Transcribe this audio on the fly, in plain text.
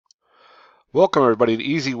Welcome everybody to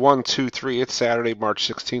Easy 123. It's Saturday, March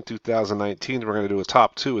 16th, 2019. We're going to do a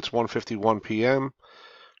top two. It's 1:51 p.m.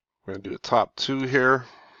 We're going to do a top two here.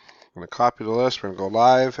 I'm going to copy the list. We're going to go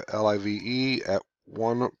live, LIVE, at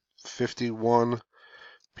 1:51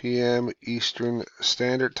 p.m. Eastern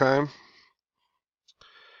Standard Time.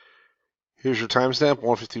 Here's your timestamp,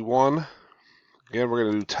 1:51. Again, we're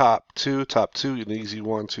going to do top two, an easy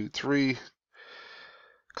 1, 2, 3.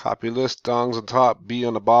 Copy list, dongs on top, B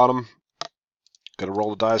on the bottom. Got to roll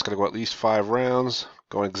the dice, got to go at least 5 rounds.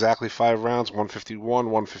 Going exactly 5 rounds,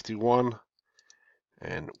 151, 151.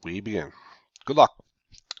 And we begin. Good luck.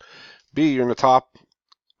 B, you're in the top.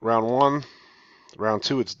 Round 1. Round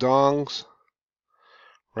 2, it's dongs.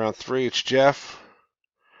 Round 3, it's Jeff.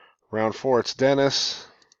 Round 4, it's Dennis.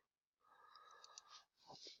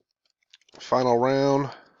 Final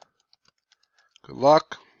round. Good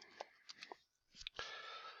luck.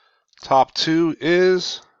 Top 2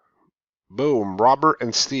 is, boom, Robert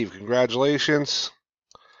and Steve. Congratulations.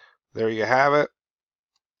 There you have it.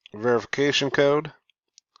 Verification code.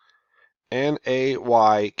 NAYQCE.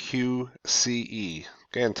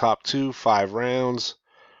 Again, top 2, 5 rounds.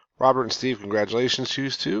 Robert and Steve, congratulations.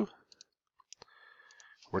 Choose 2.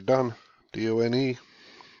 We're done. DONE.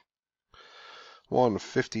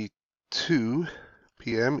 1:52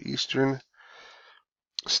 p.m. Eastern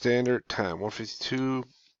Standard Time. 1:52.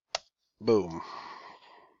 Boom.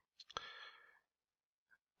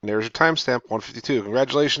 And there's your timestamp, 1:52.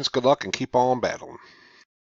 Congratulations, good luck, and keep on battling.